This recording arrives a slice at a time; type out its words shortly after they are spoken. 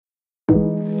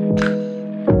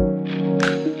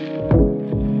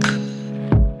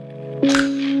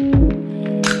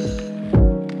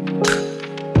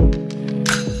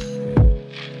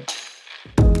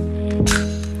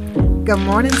Good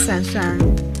morning, sunshine.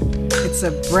 It's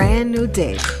a brand new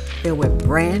day filled with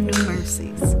brand new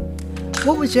mercies.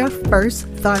 What was your first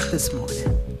thought this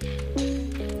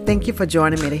morning? Thank you for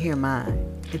joining me to hear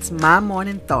mine. It's My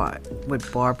Morning Thought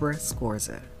with Barbara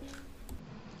Scorza.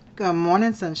 Good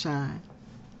morning, sunshine.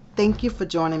 Thank you for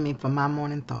joining me for My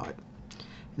Morning Thought.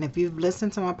 And if you've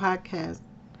listened to my podcast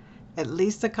at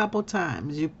least a couple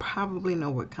times, you probably know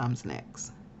what comes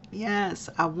next. Yes,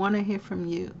 I want to hear from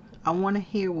you. I want to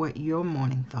hear what your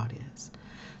morning thought is.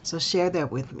 So share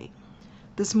that with me.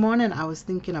 This morning I was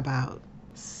thinking about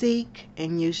seek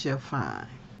and you shall find.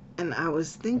 And I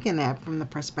was thinking that from the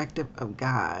perspective of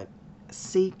God.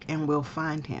 Seek and we'll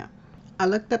find him. I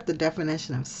looked up the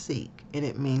definition of seek and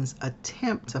it means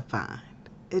attempt to find.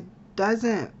 It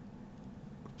doesn't,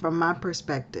 from my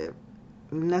perspective,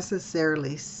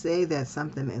 necessarily say that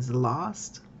something is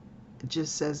lost. It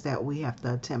just says that we have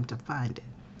to attempt to find it.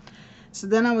 So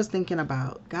then I was thinking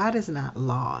about God is not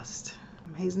lost.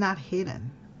 He's not hidden.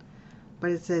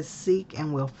 But it says seek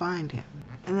and we'll find him.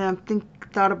 And then I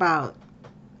thought about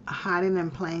hiding in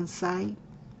plain sight.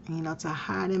 To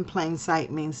hide in plain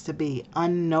sight means to be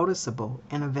unnoticeable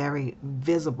in a very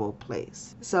visible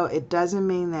place. So it doesn't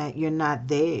mean that you're not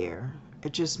there.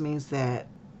 It just means that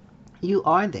you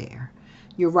are there.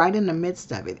 You're right in the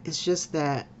midst of it. It's just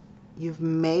that you've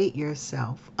made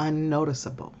yourself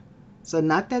unnoticeable. So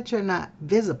not that you're not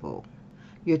visible,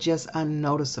 you're just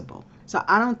unnoticeable. So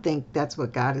I don't think that's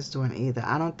what God is doing either.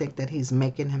 I don't think that he's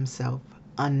making himself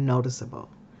unnoticeable.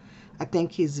 I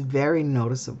think he's very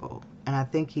noticeable. And I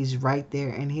think he's right there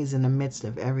and he's in the midst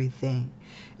of everything.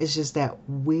 It's just that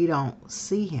we don't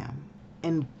see him.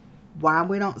 And why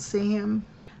we don't see him?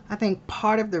 I think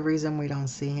part of the reason we don't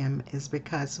see him is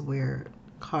because we're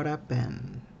caught up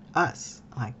in us.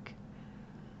 Like,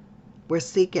 we're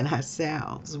seeking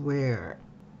ourselves. We're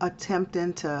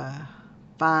attempting to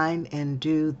find and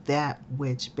do that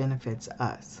which benefits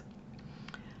us.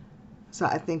 So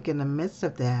I think in the midst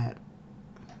of that,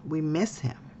 we miss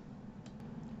him.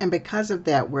 And because of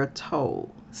that, we're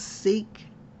told, seek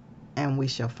and we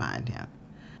shall find him.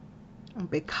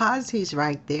 Because he's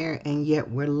right there and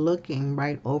yet we're looking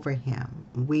right over him,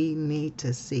 we need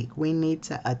to seek. We need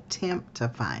to attempt to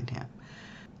find him.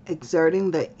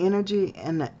 Exerting the energy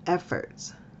and the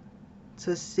efforts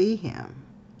to see him,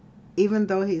 even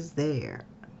though he's there,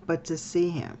 but to see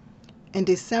him. In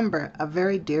December, a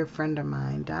very dear friend of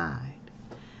mine died.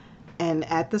 And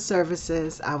at the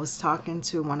services, I was talking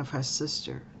to one of her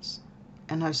sisters.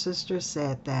 And her sister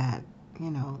said that,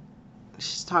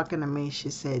 she's talking to me.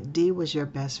 She said, Dee was your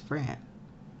best friend.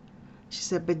 She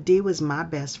said, but Dee was my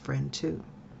best friend too.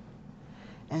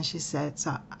 And she said,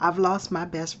 so I've lost my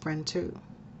best friend too.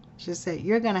 She said,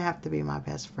 you're going to have to be my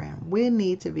best friend. We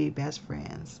need to be best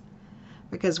friends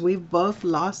because we've both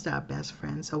lost our best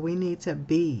friend. So we need to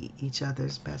be each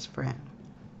other's best friend.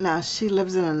 Now, she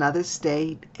lives in another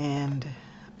state and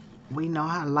we know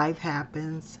how life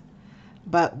happens.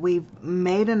 But we've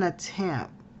made an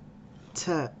attempt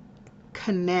to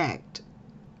connect,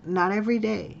 not every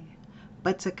day,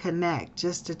 but to connect,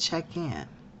 just to check in.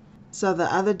 So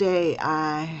the other day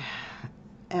I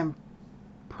am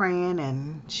praying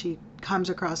and she comes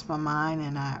across my mind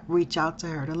and I reach out to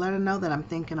her to let her know that I'm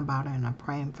thinking about her and I'm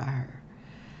praying for her.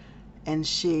 And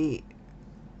she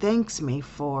thanks me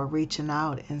for reaching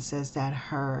out and says that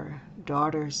her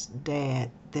daughter's dad,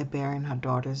 they're burying her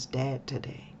daughter's dad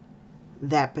today,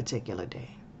 that particular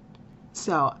day.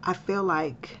 So I feel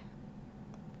like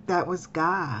that was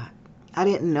God. I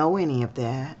didn't know any of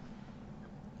that,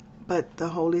 but the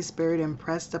Holy Spirit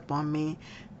impressed upon me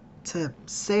to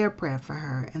say a prayer for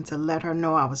her and to let her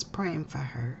know I was praying for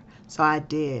her. So I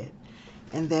did.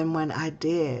 And then when I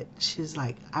did, she's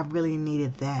like, I really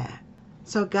needed that.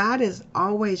 So God is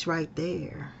always right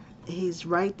there. He's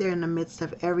right there in the midst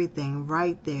of everything,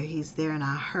 right there. He's there in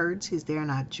our hurts. He's there in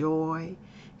our joy.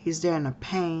 He's there in the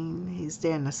pain. He's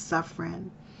there in the suffering.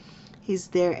 He's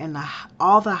there in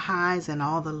all the highs and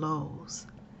all the lows.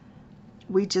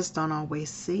 We just don't always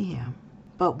see him.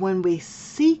 But when we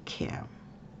seek him,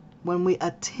 when we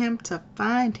attempt to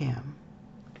find him,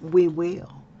 we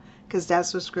will. Because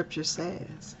that's what Scripture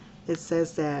says. It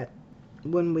says that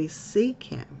when we seek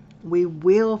him, we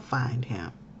will find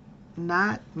him.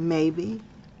 Not maybe,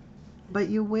 but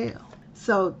you will.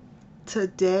 So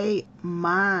today,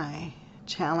 my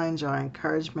challenge or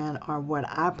encouragement or what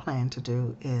I plan to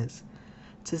do is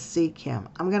to seek him.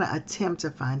 I'm going to attempt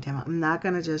to find him. I'm not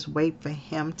going to just wait for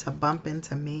him to bump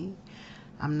into me.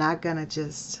 I'm not going to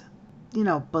just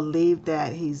believe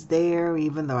that he's there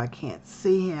even though I can't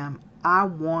see him. I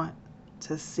want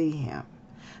to see him.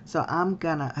 So I'm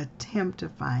going to attempt to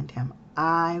find him.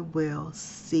 I will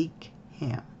seek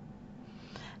him.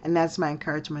 And that's my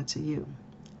encouragement to you,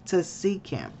 to seek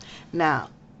him. Now,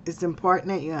 it's important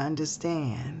that you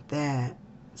understand that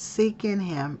seeking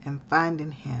him and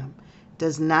finding him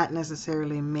does not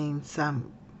necessarily mean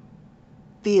some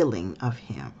feeling of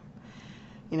him.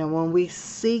 When we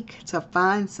seek to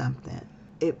find something,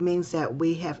 it means that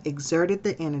we have exerted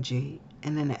the energy,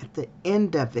 and then at the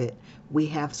end of it, we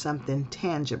have something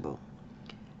tangible.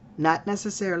 Not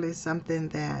necessarily something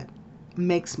that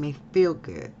makes me feel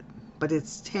good, but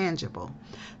it's tangible.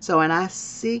 So when I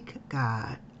seek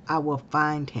God, I will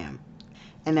find him.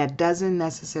 And that doesn't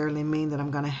necessarily mean that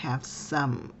I'm going to have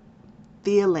some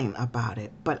feeling about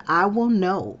it, but I will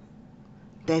know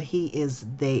that he is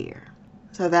there.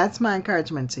 So that's my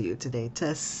encouragement to you today,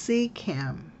 to seek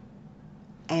him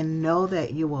and know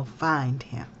that you will find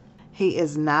him. He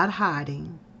is not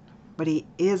hiding, but he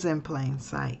is in plain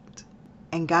sight.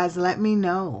 And guys, let me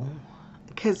know,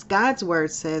 because God's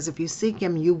word says if you seek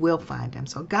him, you will find him.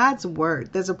 So God's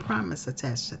word, there's a promise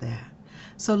attached to that.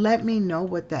 So let me know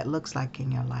what that looks like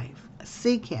in your life.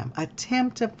 Seek him,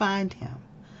 attempt to find him,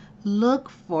 look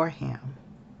for him,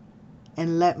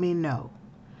 and let me know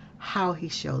how he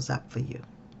shows up for you.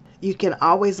 You can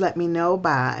always let me know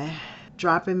by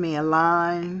dropping me a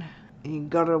line. You can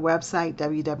go to the website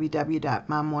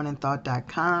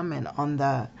www.mymorningthought.com, and on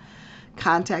the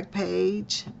contact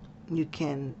page you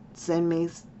can send me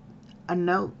a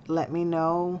note. Let me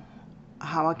know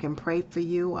how I can pray for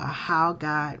you, or how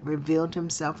God revealed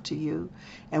himself to you,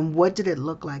 and what did it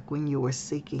look like when you were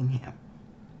seeking him.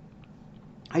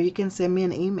 Or you can send me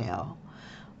an email,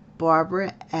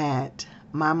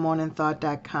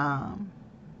 Barbara@mymorningthought.com.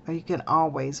 Or you can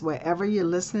always, wherever you're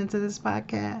listening to this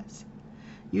podcast,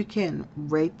 you can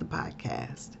rate the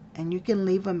podcast and you can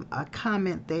leave a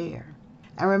comment there.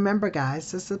 And remember, guys,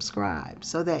 to subscribe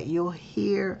so that you'll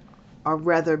hear, or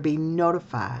rather be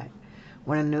notified,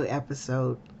 when a new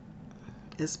episode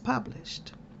is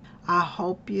published. I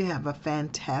hope you have a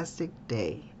fantastic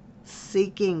day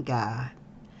seeking God.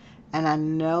 And I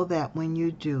know that when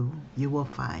you do, you will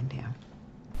find him.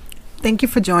 Thank you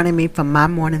for joining me for My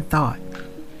Morning Thought.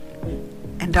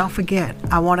 And don't forget,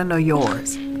 I want to know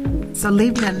yours. So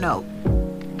leave me a note.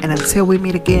 And until we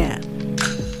meet again,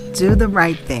 do the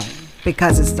right thing,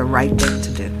 because it's the right thing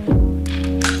to do.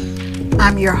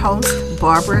 I'm your host,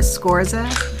 Barbara Scorza,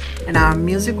 and our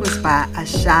music was by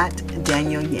Ashat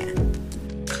Daniel Yen.